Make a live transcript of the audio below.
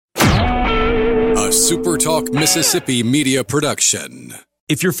a SuperTalk Mississippi media production.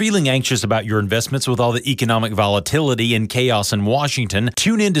 If you're feeling anxious about your investments with all the economic volatility and chaos in Washington,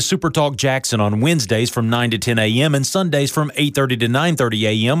 tune in to SuperTalk Jackson on Wednesdays from 9 to 10 a.m. and Sundays from 8:30 to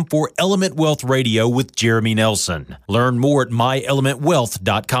 9:30 a.m. for Element Wealth Radio with Jeremy Nelson. Learn more at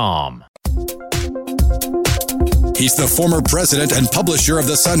myelementwealth.com. He's the former president and publisher of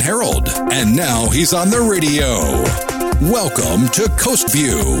the Sun Herald, and now he's on the radio. Welcome to Coast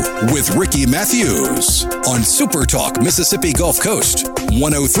View with Ricky Matthews on SuperTalk Mississippi Gulf Coast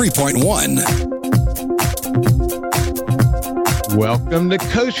 103.1. Welcome to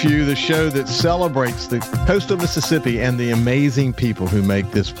Coast View, the show that celebrates the coast of Mississippi and the amazing people who make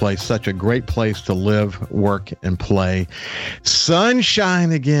this place such a great place to live, work, and play.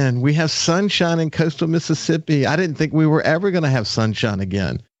 Sunshine again. We have sunshine in coastal Mississippi. I didn't think we were ever going to have sunshine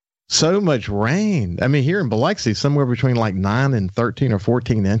again. So much rain. I mean, here in Biloxi, somewhere between like 9 and 13 or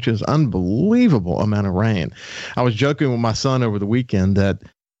 14 inches. Unbelievable amount of rain. I was joking with my son over the weekend that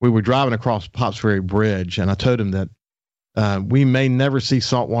we were driving across Pops Ferry Bridge, and I told him that we may never see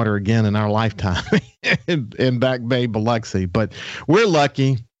salt water again in our lifetime in Back Bay, Biloxi. But we're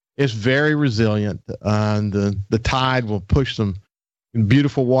lucky. It's very resilient. The tide will push some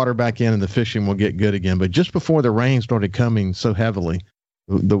beautiful water back in, and the fishing will get good again. But just before the rain started coming so heavily,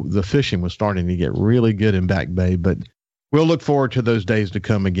 the fishing was starting to get really good in Back Bay, but we'll look forward to those days to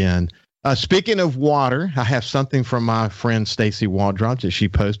come again. Speaking of water, I have something from my friend Stacy Waldrop that she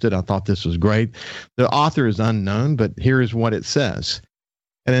posted. I thought this was great. The author is unknown, but here is what it says.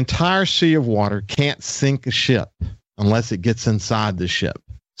 An entire sea of water can't sink a ship unless it gets inside the ship.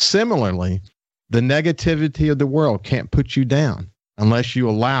 Similarly, the negativity of the world can't put you down unless you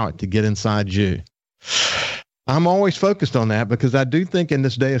allow it to get inside you. I'm always focused on that because I do think in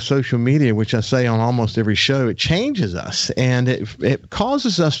this day of social media, which I say on almost every show, it changes us and it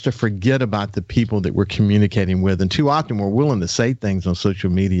causes us to forget about the people that we're communicating with. And too often we're willing to say things on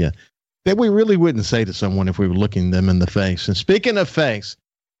social media that we really wouldn't say to someone if we were looking them in the face. And speaking of face,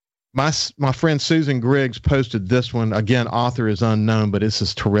 my friend Susan Griggs posted this one. Again, author is unknown, but this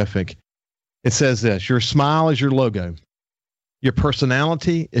is terrific. It says this: your smile is your logo. Your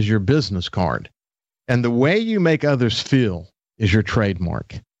personality is your business card. And the way you make others feel is your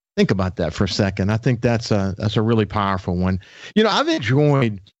trademark. Think about that for a second. I think that's a really powerful one. You know, I've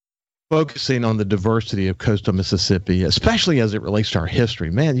enjoyed focusing on the diversity of coastal Mississippi, especially as it relates to our history.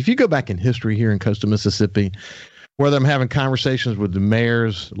 Man, if you go back in history here in coastal Mississippi, whether I'm having conversations with the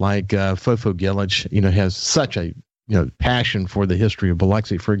mayors like Fofo Gillich, has such a passion for the history of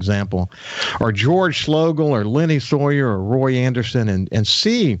Biloxi, for example, or George Slogel or Lenny Sawyer or Roy Anderson, and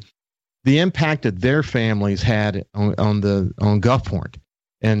see the impact that their families had on Gulfport,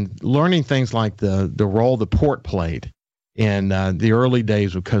 and learning things like the role the port played in the early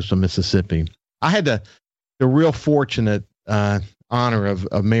days of coastal Mississippi. I had the real fortunate honor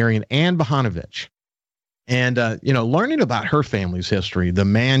of marrying Ann Bohanovich, and learning about her family's history, the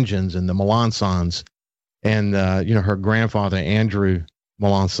Mangens and the Melancons, and her grandfather Andrew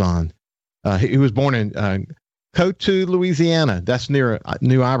Melanson. He was born in Coteau, Louisiana. That's near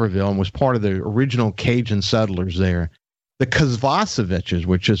New Iberville, and was part of the original Cajun settlers there. The Kosvasoviches,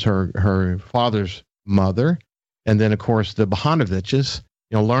 which is her father's mother, and then of course the Bohanoviches.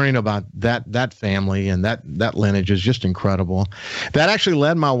 Learning about that family and that lineage is just incredible. That actually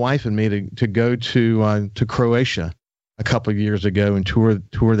led my wife and me to go to Croatia a couple of years ago and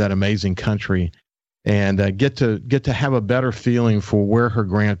tour that amazing country, and get to have a better feeling for where her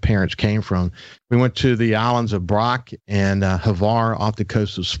grandparents came from. We went to the islands of Brock and Hvar off the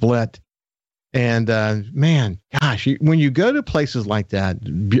coast of Split. And man, gosh, when you go to places like that,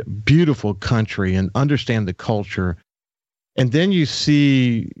 beautiful country, and understand the culture, and then you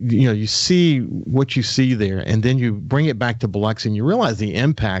see what you see there, and then you bring it back to Biloxi, and you realize the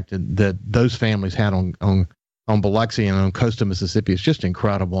impact that those families had on Biloxi and on coastal Mississippi. It's just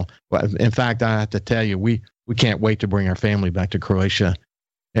incredible. In fact, I have to tell you, we can't wait to bring our family back to Croatia,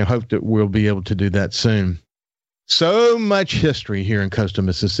 and hope that we'll be able to do that soon. So much history here in coastal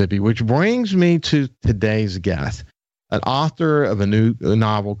Mississippi, which brings me to today's guest, an author of a new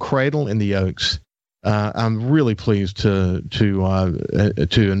novel, Cradle in the Oaks. I'm really pleased to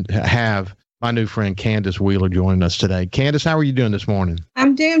have my new friend Candace Wheeler joining us today. Candace, how are you doing this morning?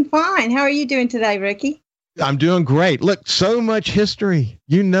 I'm doing fine. How are you doing today, Ricky? I'm doing great. Look, so much history.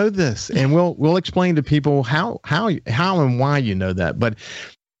 You know this, and we'll explain to people how and why you know that. But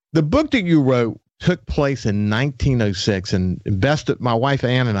the book that you wrote took place in 1906, and my wife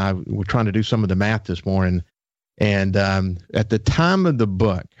Ann and I were trying to do some of the math this morning. And at the time of the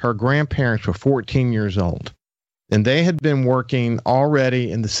book, her grandparents were 14 years old. And they had been working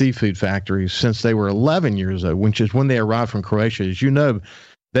already in the seafood factories since they were 11 years old, which is when they arrived from Croatia. As you know,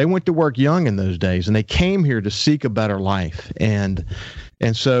 they went to work young in those days, and they came here to seek a better life. And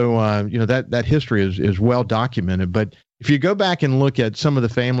so, that history is well documented. But if you go back and look at some of the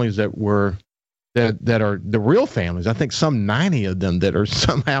families that are the real families, I think some 90 of them that are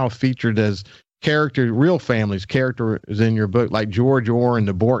somehow featured as real characters in your book, like George Orr and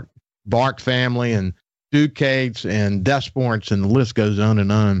the Bark family and Ducates and Desports, and the list goes on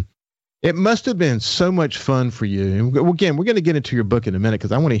and on. It must have been so much fun for you. And again, we're going to get into your book in a minute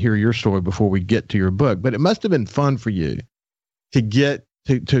because I want to hear your story before we get to your book. But it must have been fun for you to get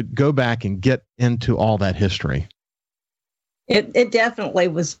to go back and get into all that history. It definitely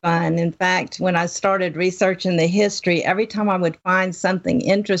was fun. In fact, when I started researching the history, every time I would find something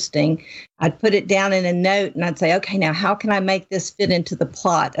interesting, I'd put it down in a note and I'd say, okay, now how can I make this fit into the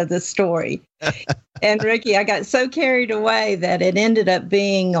plot of the story? And Ricky, I got so carried away that it ended up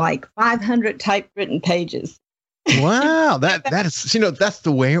being like 500 typewritten pages. Wow, that is, that's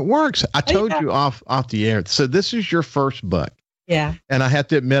the way it works. I told you off the air. So this is your first book. Yeah. And I have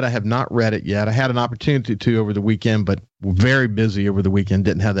to admit, I have not read it yet. I had an opportunity to over the weekend, but very busy over the weekend,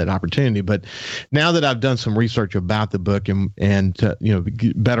 didn't have that opportunity. But now that I've done some research about the book and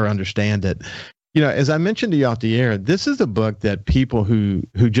better understand it, as I mentioned to you off the air, this is a book that people who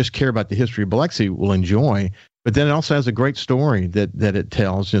just care about the history of Biloxi will enjoy. But then it also has a great story that it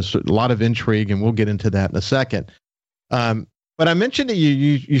tells. There's a lot of intrigue, and we'll get into that in a second. But I mentioned to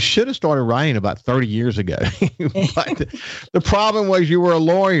you should have started writing about 30 years ago. But the problem was you were a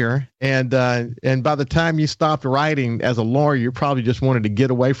lawyer, and by the time you stopped writing as a lawyer, you probably just wanted to get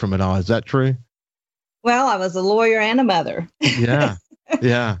away from it all. Is that true? Well, I was a lawyer and a mother. Yeah.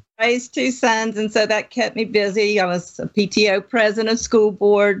 Raised two sons, and so that kept me busy. I was a PTO president, school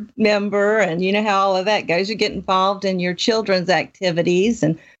board member, and you know how all of that goes. You get involved in your children's activities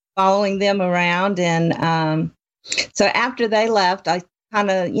and following them around, and so after they left, I kind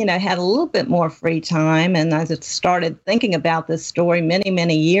of, had a little bit more free time, and I started thinking about this story many,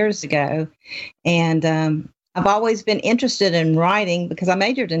 many years ago. And I've always been interested in writing because I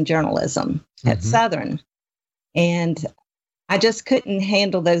majored in journalism at Southern. And I just couldn't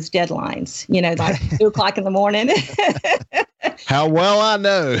handle those deadlines, like 2:00 in the morning. How well I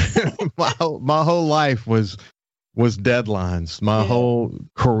know. My whole life was deadlines. My whole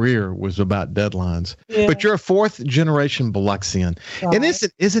career was about deadlines. Yeah. But you're a fourth generation Biloxian. Right. And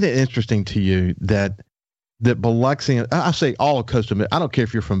isn't it interesting to you that Biloxian, I say all of Costa, I don't care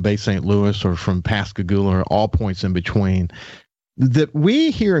if you're from Bay St. Louis or from Pascagoula or all points in between, that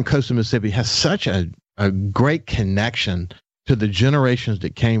we here in Coastal Mississippi have such a great connection to the generations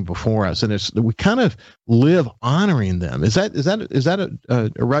that came before us, and we kind of live honoring them. Is that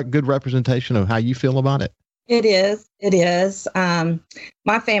a good representation of how you feel about it? It is.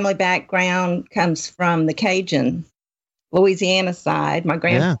 My family background comes from the Cajun, Louisiana side. My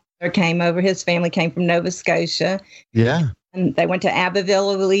grandfather came over. His family came from Nova Scotia. Yeah. And they went to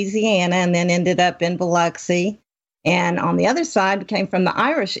Abbeville, Louisiana, and then ended up in Biloxi. And on the other side came from the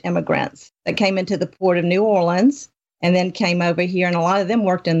Irish immigrants that came into the port of New Orleans and then came over here. And a lot of them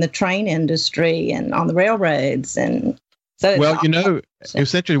worked in the train industry and on the railroads. And so, well,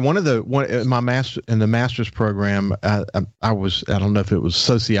 essentially in my master's program, I don't know if it was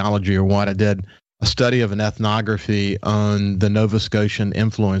sociology or what, I did a study of an ethnography on the Nova Scotian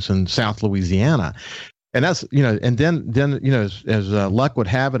influence in South Louisiana. And that's, and then as luck would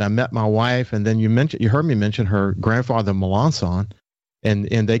have it, I met my wife, and then you heard me mention her grandfather, Melanson, and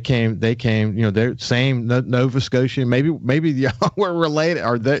they came, they're same Nova Scotian. Maybe y'all were related,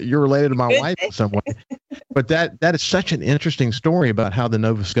 or that you're related to my wife in some way. But that is such an interesting story about how the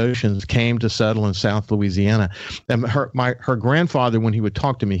Nova Scotians came to settle in South Louisiana. And her grandfather, when he would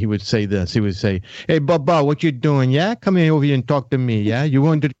talk to me, he would say this. He would say, "Hey, Bubba, what you doing? Yeah, come in over here and talk to me. Yeah, you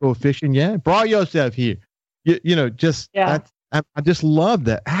wanted to go fishing? Yeah, brought yourself here." I just love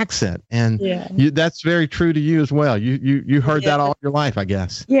that accent, and that's very true to you as well. You heard that all your life, I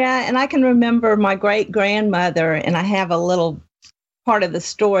guess. Yeah, and I can remember my great grandmother, and I have a little part of the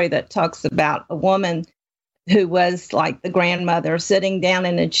story that talks about a woman who was like the grandmother sitting down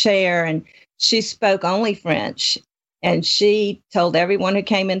in a chair, and she spoke only French, and she told everyone who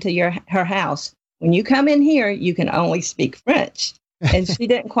came into her house, "When you come in here, you can only speak French." And she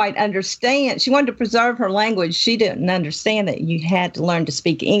didn't quite understand. She wanted to preserve her language. She didn't understand that you had to learn to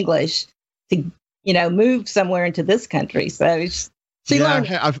speak English to, move somewhere into this country. So she learned.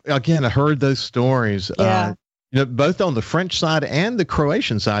 I heard those stories. Yeah. Both on the French side and the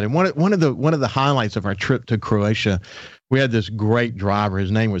Croatian side. And one of the highlights of our trip to Croatia, we had this great driver. His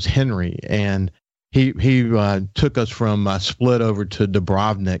name was Henry, and he took us from Split over to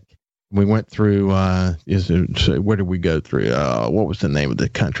Dubrovnik. We went through, where did we go through? What was the name of the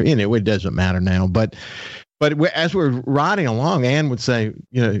country? Anyway, it doesn't matter now. But as we're riding along, Ann would say,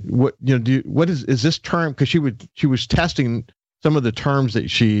 what is this term? Because she was testing some of the terms that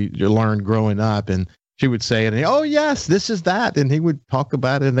she learned growing up, and she would say it, and oh yes, this is that, and he would talk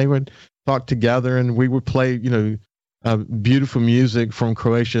about it, and they would talk together, and we would play, beautiful music from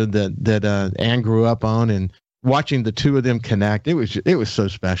Croatia that Ann grew up on, and watching the two of them connect, it was so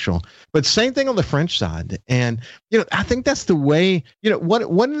special. But same thing on the French side. And, I think that's the way,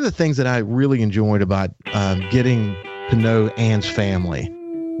 one of the things that I really enjoyed about getting to know Ann's family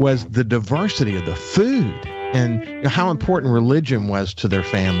was the diversity of the food and how important religion was to their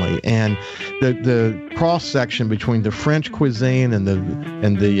family, and the cross section between the French cuisine and the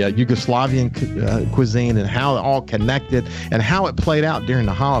Yugoslavian cuisine, and how it all connected and how it played out during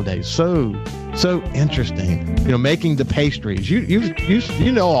the holidays. So interesting, making the pastries.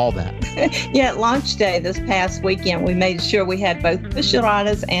 You know all that. Yeah, at launch day this past weekend, we made sure we had both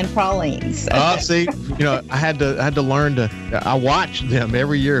bucheradas and pralines. See, I had to learn to. I watched them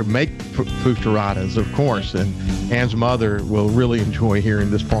every year make bucheradas, of course, and Ann's mother will really enjoy hearing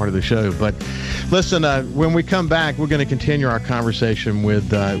this part of the show. But listen, when we come back, we're going to continue our conversation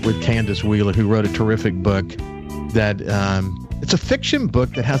with Candace Wheeler, who wrote a terrific book that. It's a fiction book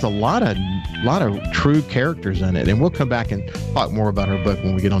that has a lot of true characters in it, and we'll come back and talk more about her book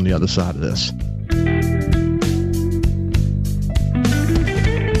when we get on the other side of this.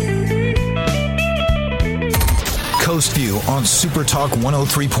 Coast View on Super Talk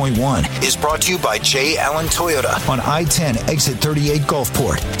 103.1 is brought to you by J. Allen Toyota on I-10 exit 38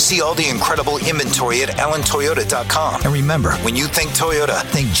 Gulfport. See all the incredible inventory at allentoyota.com. And remember, when you think Toyota,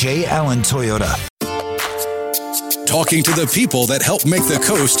 think J. Allen Toyota. Talking to the people that help make the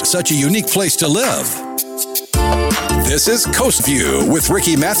coast such a unique place to live. This is Coast View with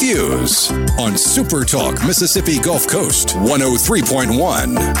Ricky Matthews on Super Talk Mississippi Gulf Coast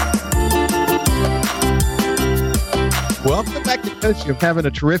 103.1. Welcome back to Coast View. I'm having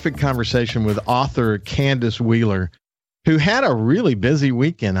a terrific conversation with author Candace Wheeler, who had a really busy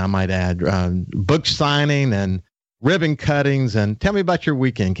weekend, I might add. Book signing and ribbon cuttings. And tell me about your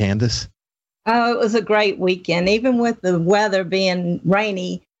weekend, Candace. Oh, it was a great weekend. Even with the weather being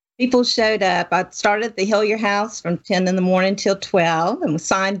rainy, people showed up. I started at the Hillier House from 10 in the morning till 12, and we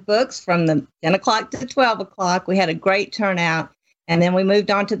signed books from the 10 o'clock to 12 o'clock. We had a great turnout. And then we moved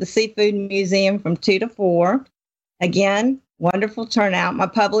on to the Seafood Museum from 2 to 4. Again, wonderful turnout. My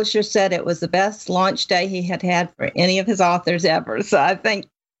publisher said it was the best launch day he had for any of his authors ever. So I think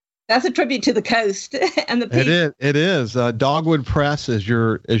that's a tribute to the coast and the people. It is. Dogwood Press is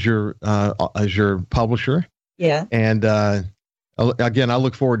your publisher. Yeah. And again, I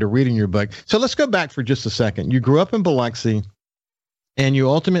look forward to reading your book. So let's go back for just a second. You grew up in Biloxi, and you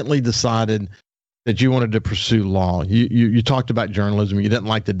ultimately decided that you wanted to pursue law. You talked about journalism. You didn't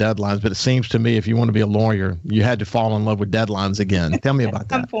like the deadlines, but it seems to me if you want to be a lawyer, you had to fall in love with deadlines again. Tell me about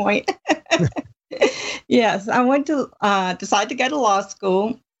that. At some point. Yes, I went to decide to go to law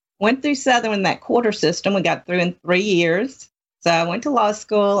school. Went through Southern in that quarter system. We got through in 3 years. So I went to law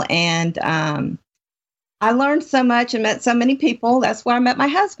school, and I learned so much and met so many people. That's where I met my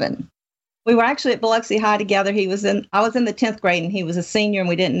husband. We were actually at Biloxi High together. I was in the 10th grade, and he was a senior, and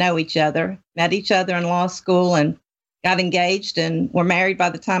we didn't know each other. Met each other in law school and got engaged, and were married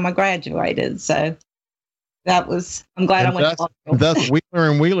by the time I graduated. So I'm glad I went to law school. Thus, Wheeler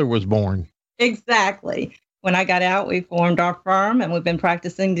and Wheeler was born. Exactly. When I got out, we formed our firm, and we've been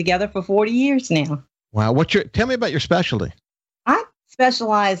practicing together for 40 years now. Wow. Tell me about your specialty. I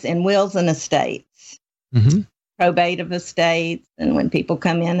specialize in wills and estates, probate of estates, and when people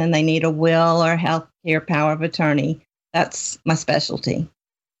come in and they need a will or health care power of attorney, that's my specialty.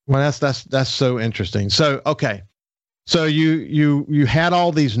 Well, that's so interesting. So, okay. So you had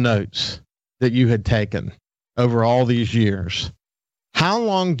all these notes that you had taken over all these years. How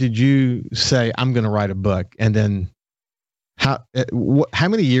long did you say, I'm going to write a book? And then how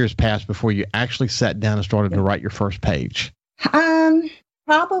many years passed before you actually sat down and started to write your first page?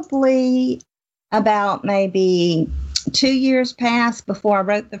 Probably about maybe 2 years passed before I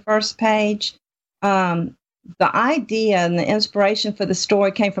wrote the first page. The idea and the inspiration for the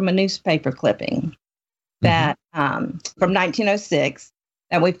story came from a newspaper clipping that from 1906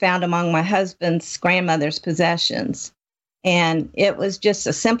 that we found among my husband's grandmother's possessions. And it was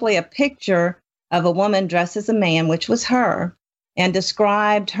just simply a picture of a woman dressed as a man, which was her, and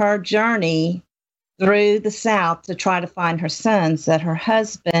described her journey through the South to try to find her sons that her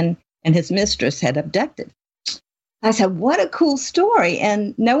husband and his mistress had abducted. I said, what a cool story.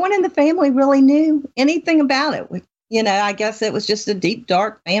 And no one in the family really knew anything about it. You know, I guess it was just a deep,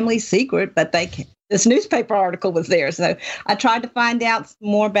 dark family secret, but this newspaper article was there. So I tried to find out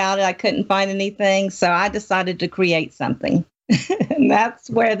more about it. I couldn't find anything. So I decided to create something. And that's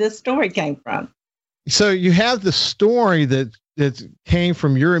where this story came from. So you have the story that came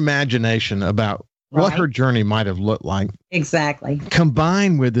from your imagination about what her journey might have looked like. Exactly.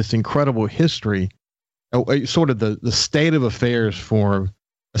 Combined with this incredible history, sort of the state of affairs for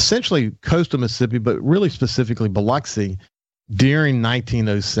essentially coastal Mississippi, but really specifically Biloxi during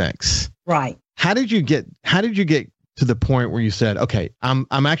 1906. Right. How did you get to the point where you said, okay, I'm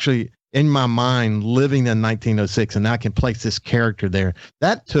actually in my mind living in 1906 and I can place this character there?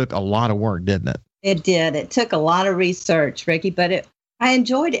 That took a lot of work, didn't it? It did. It took a lot of research, Ricky, but I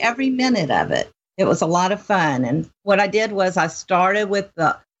enjoyed every minute of it. It was a lot of fun. And what I did was I started with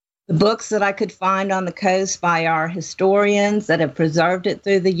the books that I could find on the coast by our historians that have preserved it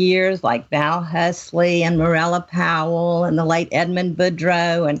through the years, like Val Husley and Morella Powell and the late Edmund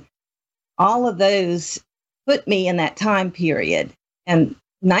Boudreaux. And all of those put me in that time period. And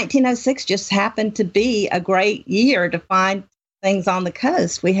 1906 just happened to be a great year to find things on the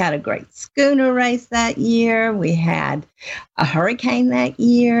coast. We had a great schooner race that year. We had a hurricane that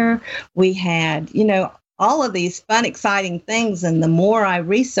year. We had, all of these fun, exciting things. And the more I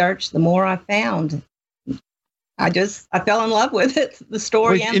researched, the more I found. I fell in love with it, the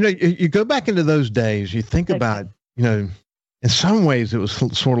story. Well, you go back into those days, you think about, in some ways it was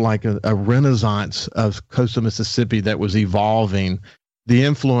sort of like a renaissance of coastal Mississippi that was evolving. The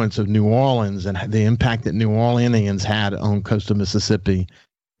influence of New Orleans and the impact that New Orleanians had on coastal Mississippi.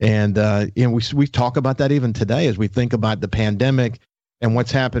 And, we talk about that even today as we think about the pandemic and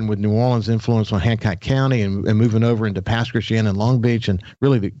what's happened with New Orleans' influence on Hancock County and moving over into Pascagoula and Long Beach and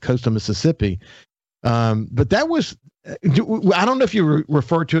really the coastal Mississippi. But that was, I don't know if you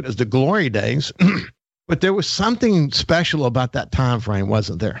refer to it as the glory days, but there was something special about that time frame,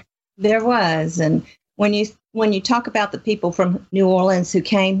 wasn't there? There was. And when you talk about the people from New Orleans who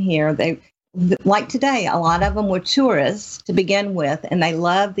came here, they, like today, a lot of them were tourists to begin with, and they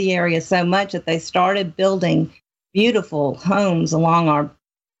loved the area so much that they started building beautiful homes along our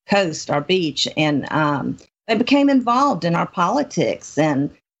coast, our beach, and they became involved in our politics and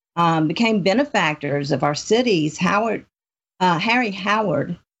became benefactors of our cities. Harry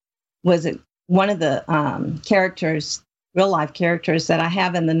Howard was one of the real life characters that I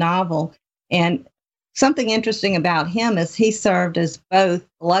have in the novel, and something interesting about him is he served as both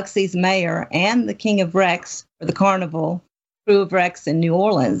Biloxi's mayor and the King of Rex for the Carnival Crew of Rex in New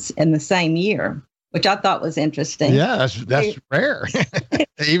Orleans in the same year, which I thought was interesting. Yeah, that's rare,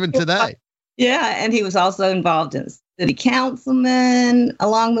 even today. Yeah, and he was also involved in city councilman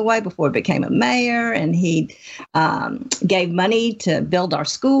along the way before he became a mayor, and he gave money to build our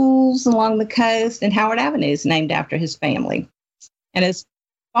schools along the coast, and Howard Avenue is named after his family. And his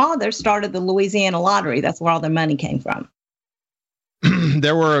father started the Louisiana Lottery. That's where all their money came from.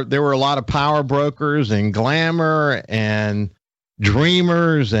 There were a lot of power brokers and glamour and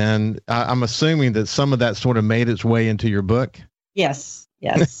dreamers, and I'm assuming that some of that sort of made its way into your book. Yes.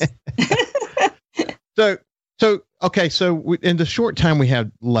 So in the short time we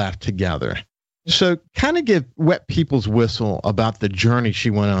have left together, so kind of give wet people's whistle about the journey she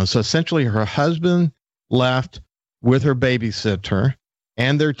went on. So essentially, her husband left with her babysitter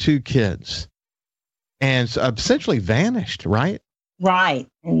and their two kids, and essentially vanished, right? Right.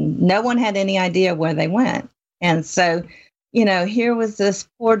 And no one had any idea where they went. And so, here was this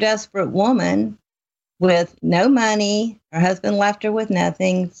poor, desperate woman with no money. Her husband left her with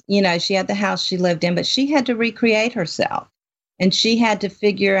nothing. She had the house she lived in, but she had to recreate herself. And she had to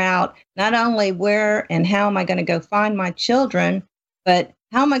figure out not only where and how am I going to go find my children, but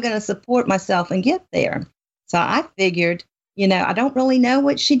how am I going to support myself and get there? So I figured, I don't really know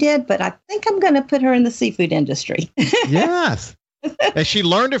what she did, but I think I'm going to put her in the seafood industry. Yes. And she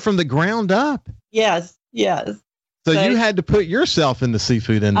learned it from the ground up. Yes. So you had to put yourself in the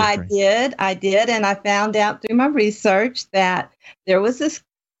seafood industry. I did. And I found out through my research that there was this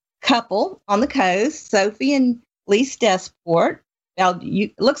couple on the coast, Sophie and Lise Desport. Now,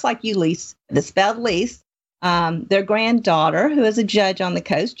 it looks like Ulysses, but it's spelled Lise. Their granddaughter, who is a judge on the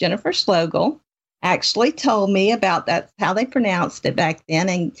coast, Jennifer Slogel, actually told me about that's how they pronounced it back then.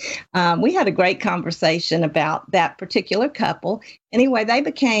 And we had a great conversation about that particular couple. Anyway, they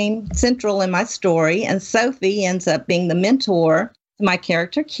became central in my story, and Sophie ends up being the mentor to my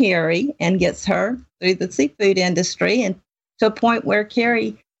character, Carrie, and gets her through the seafood industry and to a point where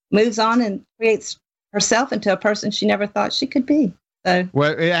Carrie moves on and creates herself into a person she never thought she could be. So,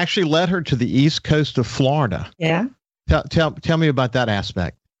 well, it actually led her to the east coast of Florida. Yeah. Tell me about that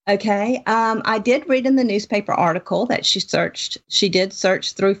aspect. Okay. I did read in the newspaper article that she did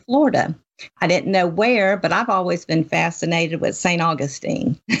search through Florida. I didn't know where, but I've always been fascinated with St.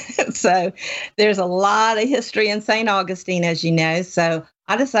 Augustine. So there's a lot of history in St. Augustine, as you know. So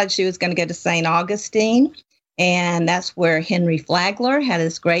I decided she was going to go to St. Augustine. And that's where Henry Flagler had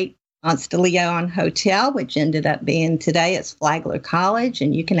his great Ponce de Leon Hotel, which ended up being today it's Flagler College.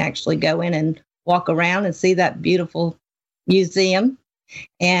 And you can actually go in and walk around and see that beautiful museum.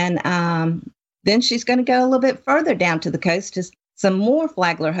 And then she's going to go a little bit further down to the coast to some more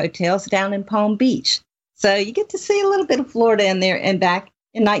Flagler hotels down in Palm Beach. So you get to see a little bit of Florida in there, and back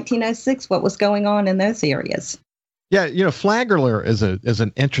in 1906, what was going on in those areas. Yeah, Flagler is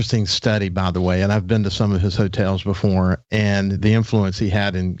an interesting study, by the way, and I've been to some of his hotels before, and the influence he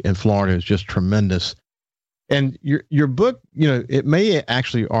had in Florida is just tremendous. And your book, it may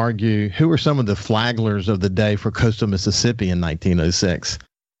actually argue who were some of the Flaglers of the day for coastal Mississippi in 1906.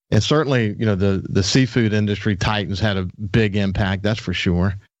 And certainly, the seafood industry titans had a big impact, that's for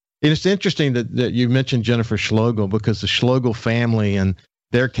sure. And it's interesting that you mentioned Jennifer Schloegel, because the Schloegel family and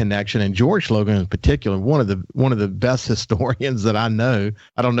their connection, and George Schloegel in particular, one of the best historians that I know.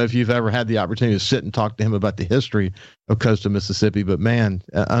 I don't know if you've ever had the opportunity to sit and talk to him about the history of coastal Mississippi, but man,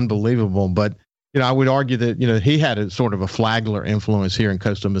 unbelievable. But I would argue that he had a sort of a Flagler influence here in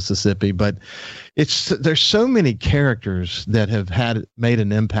coastal Mississippi. But there's so many characters that have made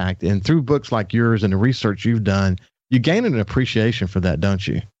an impact, and through books like yours and the research you've done, you gain an appreciation for that, don't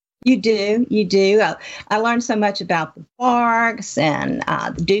you? You do. I learned so much about the Parks and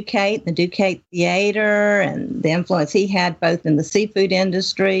the Duquette Theater, and the influence he had both in the seafood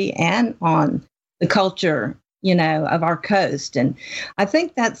industry and on the culture, of our coast. And I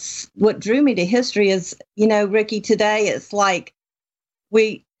think that's what drew me to history is, Ricky, today it's like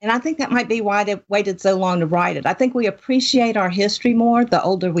and I think that might be why they waited so long to write it. I think we appreciate our history more the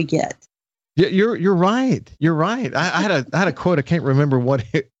older we get. Yeah, you're right. You're right. I had a quote. I can't remember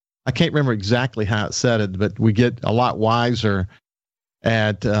exactly how it said it, but we get a lot wiser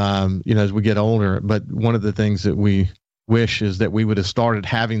as we get older. But one of the things that we wish is that we would have started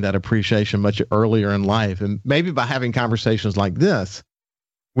having that appreciation much earlier in life. And maybe by having conversations like this,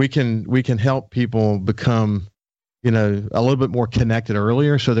 we can help people become, a little bit more connected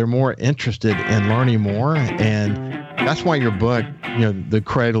earlier, so they're more interested in learning more. And that's why your book, the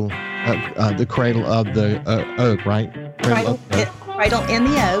cradle of the oak, right? Cradle in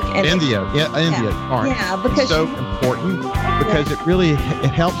the Oak. And in the Oak. All right. Yeah, because it's so important because it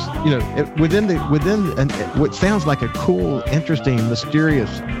helps, within what sounds like a cool, interesting, mysterious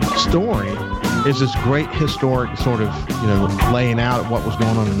story is this great historic sort of, laying out of what was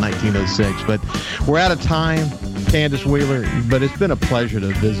going on in 1906. But we're out of time, Candace Wheeler, but it's been a pleasure to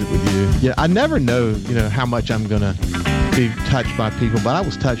visit with you. Yeah, I never know, how much I'm going to be touched by people, but I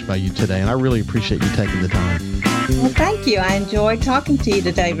was touched by you today, and I really appreciate you taking the time. Well, thank you. I enjoyed talking to you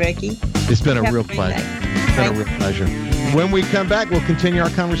today, Ricky. It's been a real pleasure. It's been a real pleasure. When we come back, we'll continue our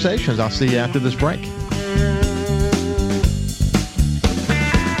conversations. I'll see you after this break.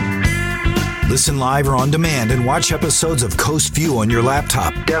 Listen live or on demand and watch episodes of Coast View on your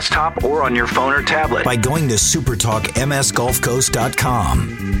laptop, desktop, or on your phone or tablet by going to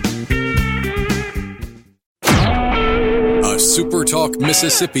supertalkmsgulfcoast.com. A SuperTalk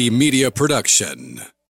Mississippi media production.